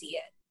go see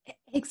it.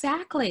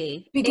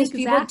 Exactly. because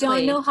people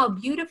don't know Exactly. how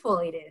beautiful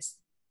it is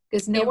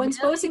because no It one's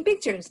posting really,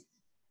 pictures.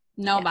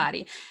 Yeah,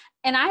 nobody.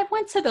 And I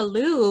went to the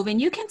Louvre,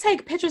 and you can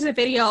take pictures and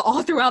video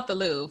all throughout the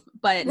Louvre,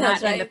 but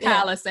that's not in the right. Yeah.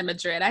 palace in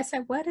Madrid. I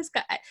said, "What is?"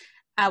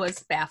 I was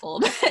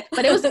baffled,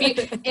 but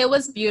it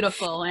was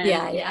beautiful, Yeah, and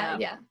yeah, yeah,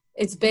 yeah.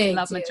 It's we big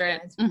love too. Yeah,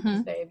 Madrid.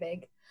 it's very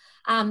big.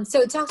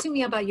 So talk to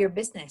me about your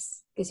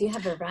business because you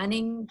have a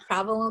running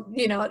travel,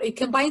 it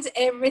combines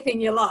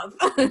everything you love.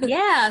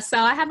 Yeah, so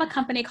I have a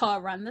company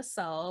called Run the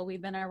Soul.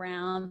 We've been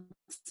around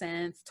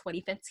since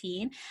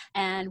 2015,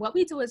 and what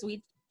we do is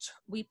we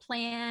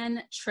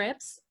plan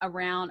trips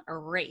around a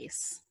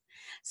race.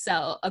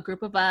 So a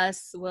group of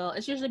us will,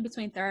 it's usually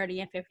between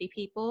 30 and 50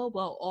 people,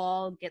 will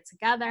all get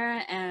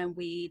together and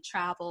we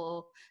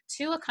travel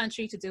to a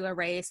country to do a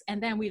race,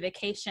 and then we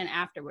vacation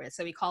afterwards.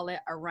 So we call it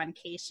a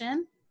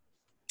runcation.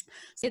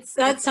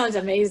 That It's sounds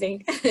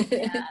amazing.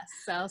 Yeah.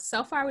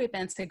 So far we've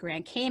been to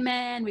Grand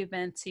Cayman, we've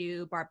been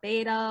to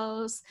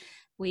Barbados,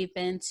 we've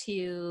been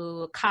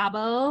to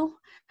Cabo,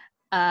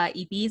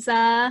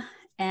 Ibiza,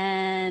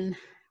 and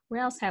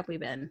where else have we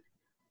been?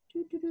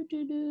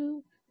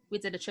 We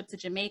did a trip to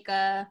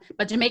Jamaica,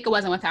 but Jamaica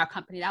wasn't with our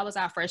company. That was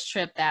our first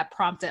trip that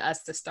prompted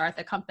us to start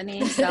the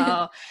company.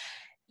 So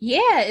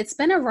yeah, it's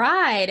been a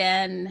ride,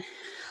 and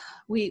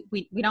we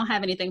don't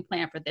have anything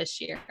planned for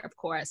this year, of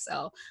course.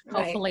 So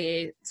Right.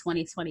 hopefully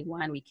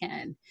 2021 we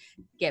can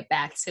get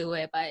back to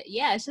it. But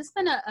yeah, it's just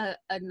been a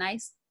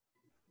nice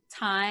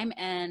time,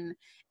 and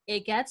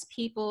it gets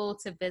people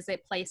to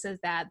visit places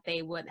that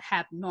they would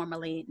have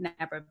normally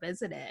never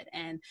visited.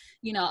 And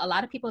a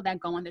lot of people that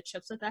go on the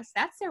trips with us,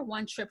 that's their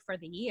one trip for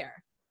the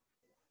year.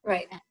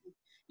 Right. And,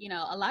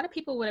 a lot of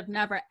people would have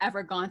never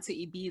ever gone to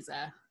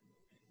Ibiza.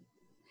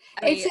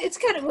 I It's mean, it's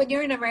kind of when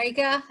you're in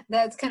America,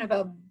 that's kind of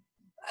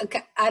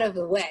out of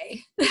the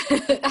way,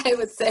 I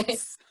would say.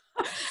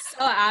 so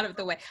out of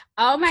the way.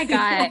 Oh my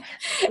God.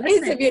 It's a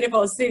Listen,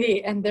 beautiful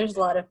city, and there's a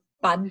lot of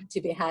fun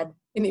to be had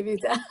in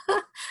Ibiza.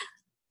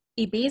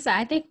 Ibiza,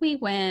 I think we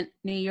went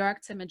New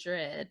York to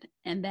Madrid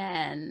and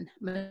then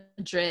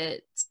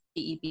Madrid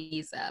to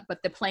Ibiza,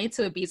 but the plane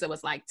to Ibiza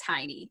was like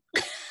tiny.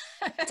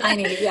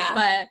 Tiny, yeah.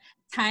 But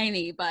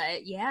tiny,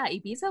 but yeah,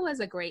 Ibiza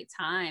was a great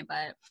time.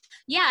 But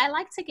yeah, I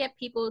like to get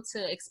people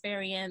to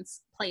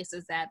experience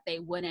places that they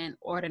wouldn't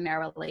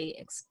ordinarily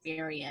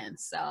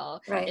experience. So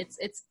Right.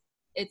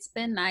 it's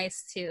been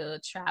nice to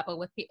travel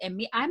with people, and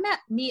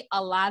meet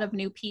a lot of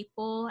new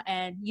people,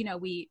 and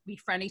we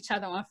friend each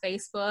other on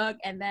Facebook,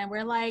 and then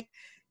we're like,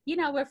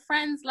 we're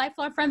friends,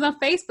 lifelong friends on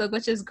Facebook,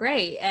 which is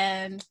great.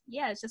 And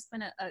yeah, it's just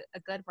been a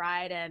good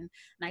ride and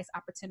nice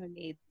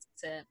opportunity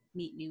to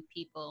meet new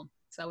people.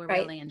 So we're Right.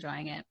 really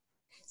enjoying it.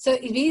 So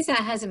Ibiza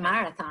has a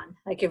marathon,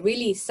 like a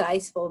really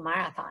sizable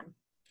marathon.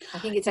 I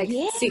think it's like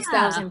Yeah.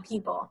 6,000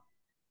 people.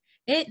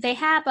 They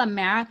have a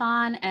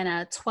marathon and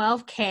a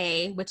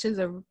 12K, which is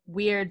a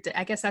weird,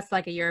 I guess that's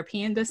like a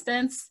European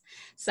distance.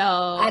 So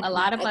I, a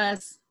lot of I,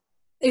 us,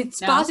 it's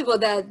no. possible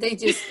that they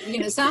just,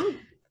 some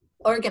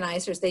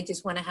organizers, they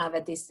just want to have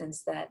a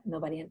distance that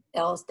nobody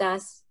else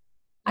does,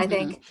 I Hmm.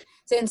 think.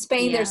 So in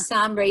Spain, Yeah. there's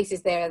some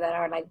races there that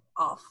are like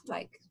off,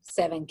 like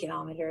 7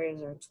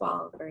 kilometers or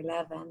 12 or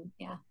 11.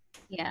 Yeah.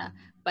 Yeah.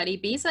 But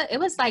Ibiza, it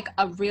was like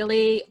a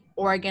really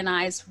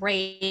organized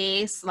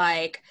race.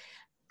 Like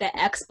the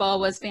expo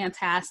was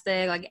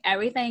fantastic. Like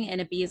everything in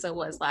Ibiza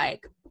was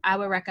like, I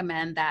would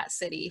recommend that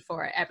city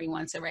for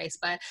everyone to race.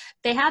 But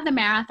they had the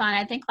marathon.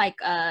 I think like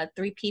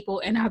 3 people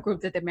in our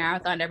group did the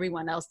marathon.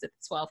 Everyone else did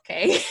the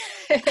 12K.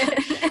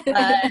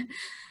 But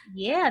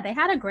yeah, they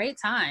had a great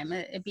time.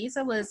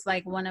 Ibiza was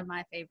like one of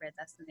my favorite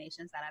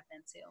destinations that I've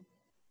been to.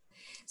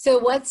 So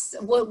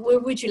where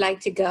would you like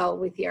to go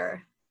with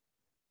your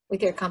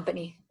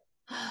company?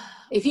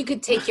 If you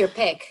could take your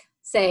pick,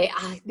 say,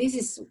 this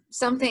is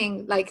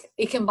something like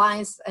it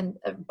combines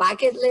a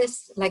bucket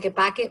list, like a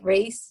bucket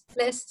race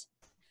list,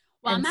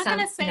 Well, I'm and not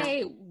gonna some,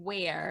 say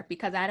where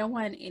because I don't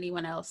want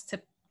anyone else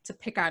to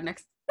pick our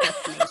next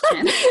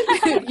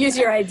destination. use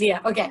your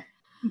idea. Okay.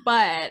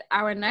 But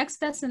our next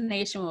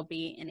destination will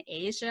be in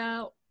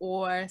Asia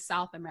or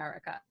South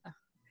America.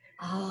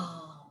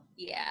 Oh,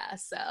 Yeah,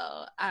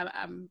 so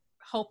I'm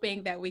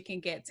hoping that we can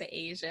get to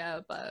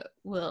Asia, but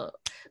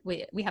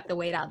we have to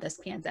wait out this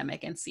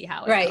pandemic and see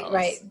how it right, goes.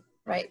 right,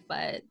 right.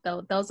 But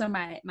those are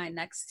my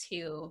next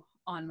 2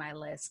 on my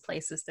list,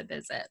 places to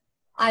visit.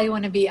 I'm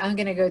going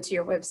to go to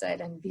your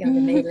website and be on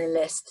the mailing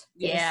list.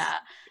 Yeah,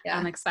 Yeah.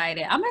 I'm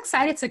excited. I'm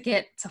excited to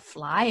get to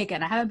fly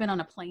again. I haven't been on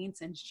a plane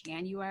since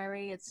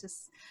January. It's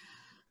just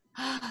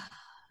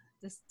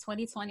this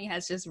 2020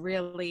 has just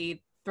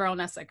really thrown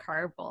us a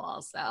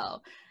curveball.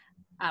 So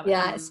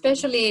Yeah. I'm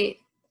Especially,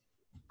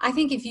 I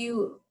think if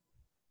you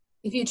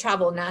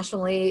travel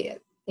nationally,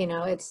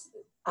 it's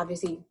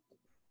obviously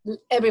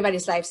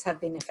everybody's lives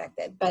have been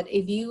affected. But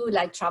if you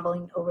like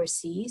traveling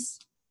overseas,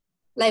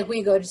 like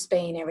we go to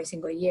Spain every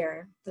single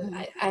year,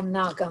 I'm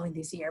not going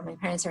this year. My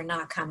parents are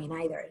not coming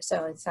either.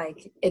 So it's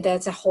like,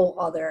 that's a whole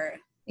other,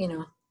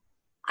 yeah.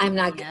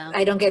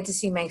 I don't get to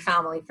see my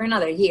family for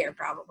another year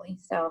probably.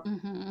 So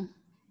Mm-hmm.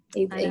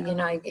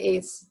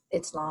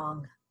 It's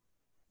long.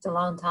 It's a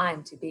long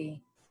time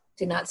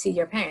to not see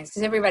your parents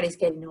because everybody's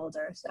getting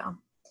older. So,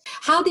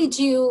 how did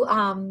you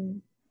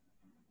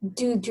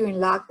do during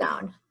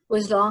lockdown?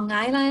 Was Long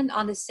Island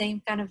on the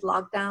same kind of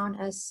lockdown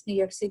as New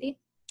York City?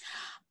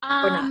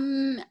 Or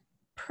not?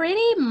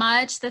 Pretty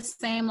much the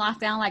same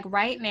lockdown. Like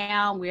right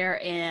now, we're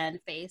in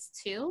phase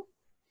 2.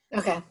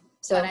 Okay.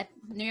 So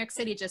New York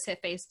City just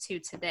hit phase 2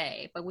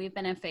 today, but we've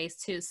been in phase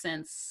 2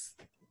 since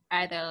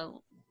either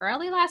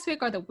early last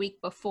week or the week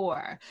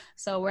before.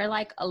 So we're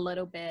like a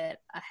little bit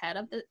ahead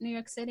of the New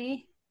York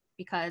City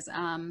because,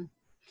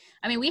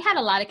 we had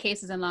a lot of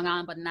cases in Long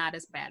Island, but not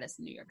as bad as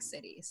New York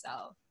City. So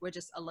we're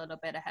just a little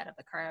bit ahead of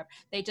the curve.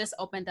 They just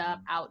opened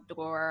up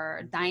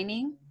outdoor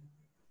dining,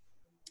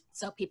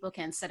 so people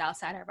can sit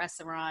outside at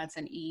restaurants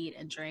and eat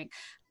and drink.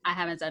 I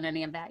haven't done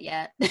any of that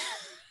yet.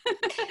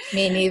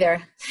 Me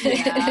neither.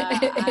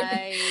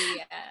 Yeah,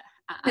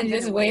 I'm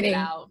just waiting.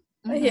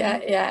 Mm-hmm.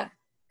 Yeah.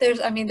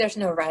 There's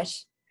no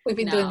rush. We've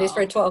been doing this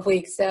for 12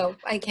 weeks, so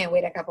I can't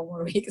wait a couple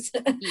more weeks.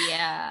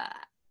 Yeah.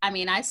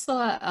 I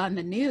saw on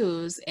the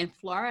news in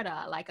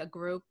Florida, like a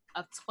group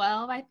of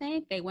 12, I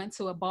think, they went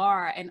to a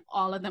bar and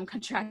all of them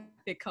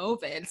contracted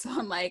COVID. So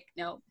I'm like,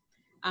 no,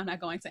 I'm not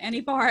going to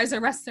any bars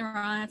or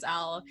restaurants.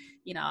 I'll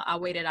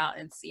wait it out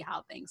and see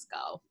how things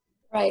go.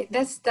 Right.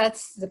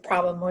 That's the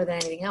problem more than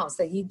anything else,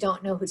 that you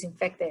don't know who's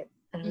infected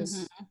and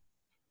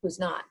who's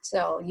not.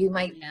 So you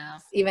might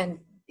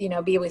even,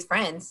 be with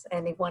friends,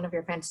 and if one of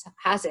your friends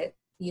has it,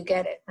 you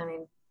get it.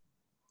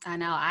 I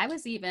know. I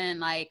was even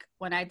like,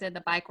 when I did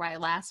the bike ride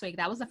last week,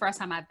 that was the first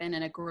time I've been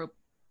in a group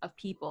of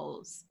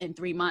people in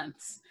 3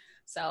 months.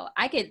 So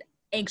I get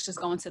anxious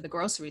going to the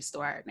grocery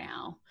store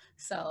now.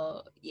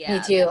 So yeah.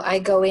 Me too. I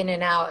go in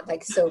and out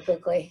like so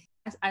quickly.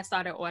 I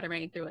started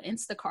ordering through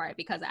Instacart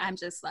because I'm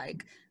just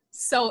like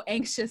so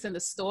anxious in the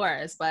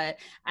stores, but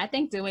I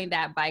think doing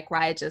that bike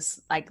ride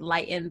just like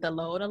lightened the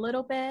load a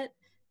little bit,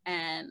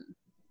 and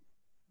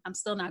I'm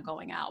still not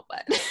going out,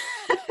 but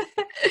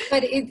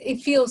but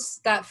it feels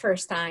that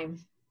first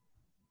time.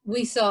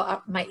 We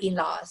saw my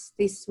in-laws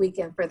this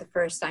weekend for the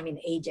first time in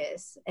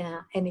ages,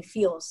 and it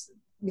feels,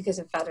 because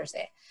of Father's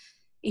Day,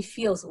 it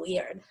feels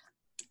weird.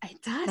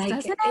 It does, like,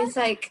 doesn't it? It's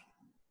like,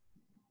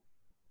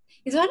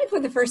 it's only for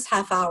the first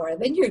half hour,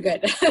 then you're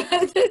good.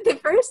 The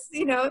first,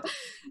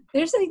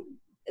 there's like,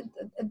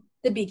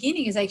 the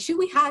beginning is like, should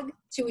we hug?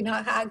 Should we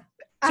not hug?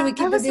 Should we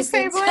keep the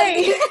distance?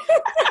 I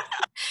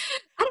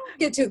don't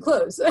get too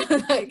close.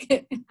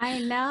 I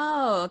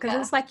know,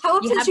 because it's like, how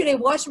often should I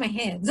wash my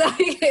hands?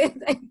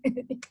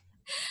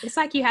 It's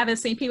like you haven't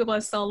seen people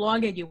in so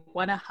long and you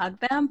want to hug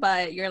them,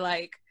 but you're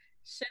like,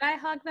 should I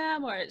hug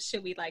them, or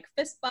should we like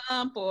fist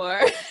bump or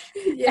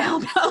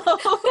elbow?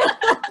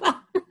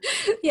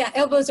 Yeah,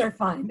 elbows are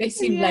fine. They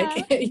seem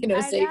like,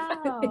 safe.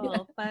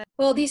 But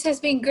well, this has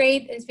been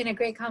great. It's been a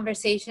great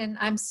conversation.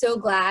 I'm so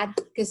glad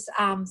because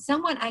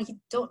someone, I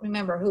don't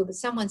remember who, but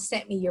someone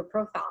sent me your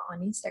profile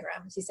on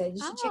Instagram. She said,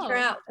 you should check her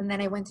out. And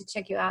then I went to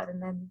check you out,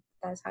 and then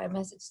that's how I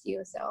messaged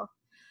you. So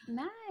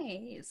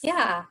nice.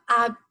 Yeah.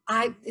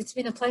 It's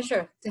been a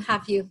pleasure to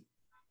have you.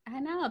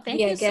 I know. Thank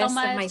you so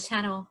much. On my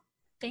channel.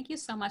 Thank you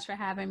so much for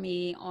having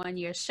me on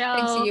your show.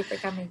 Thanks to you for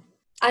coming.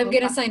 I'm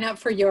going to sign up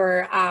for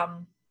your,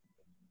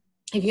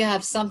 if you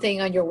have something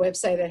on your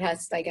website that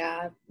has like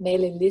a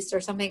mailing list or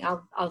something,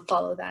 I'll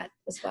follow that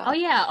as well. Oh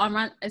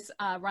yeah. It's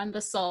Run the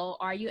Soul,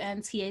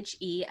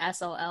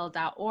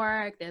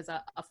 RUNTHESOL.org. There's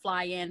a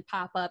fly-in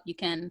pop-up. You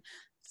can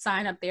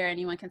sign up there.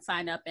 Anyone can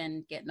sign up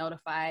and get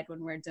notified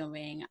when we're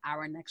doing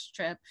our next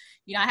trip.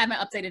 I haven't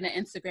updated an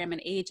Instagram in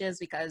ages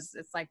because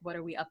it's like, what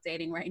are we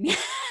updating right now?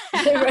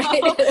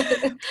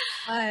 Right.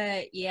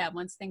 But yeah,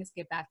 once things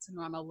get back to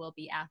normal, we'll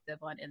be active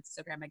on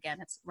Instagram again.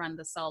 It's Run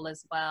the Soul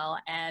as well.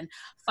 And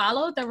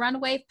follow the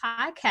Runway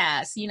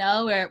podcast.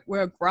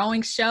 We're a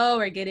growing show.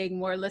 We're getting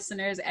more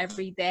listeners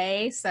every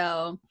day.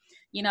 So,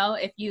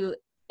 if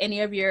any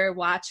of your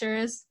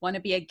watchers want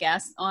to be a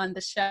guest on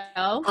the show,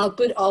 I'll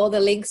put all the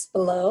links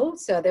below.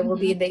 So they will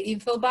be in the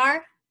info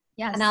bar.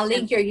 Yes. And I'll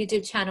link your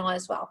YouTube channel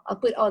as well. I'll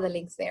put all the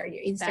links there,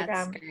 your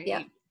Instagram.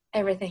 Yeah,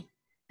 everything.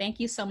 Thank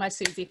you so much,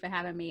 Susie, for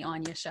having me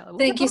on your show.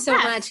 Thank you so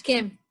much,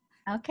 Kim.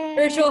 Okay.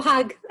 Virtual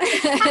hug.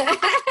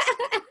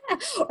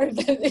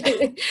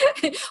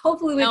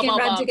 Hopefully we can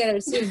run together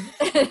soon.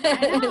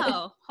 I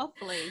know.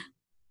 Hopefully.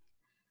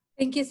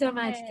 Thank you so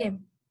much,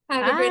 Kim.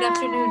 Have a great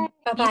afternoon.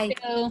 Bye-bye.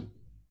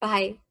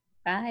 Bye.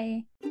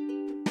 Bye.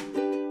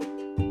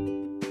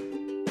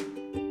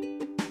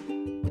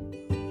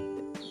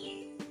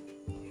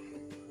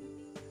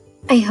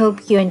 I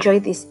hope you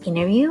enjoyed this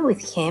interview with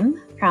Kim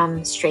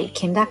from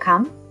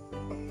straightkim.com.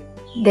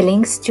 The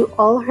links to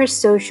all her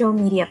social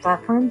media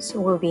platforms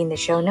will be in the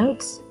show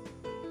notes.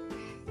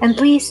 And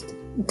please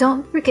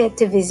don't forget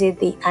to visit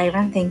the I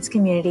Run Things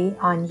community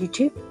on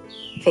YouTube,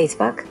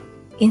 Facebook,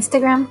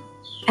 Instagram,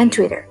 and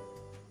Twitter.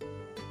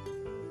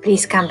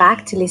 Please come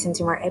back to listen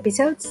to more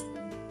episodes.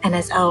 And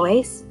as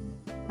always,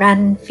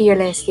 run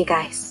fearless, you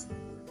guys.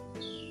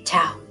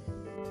 Ciao.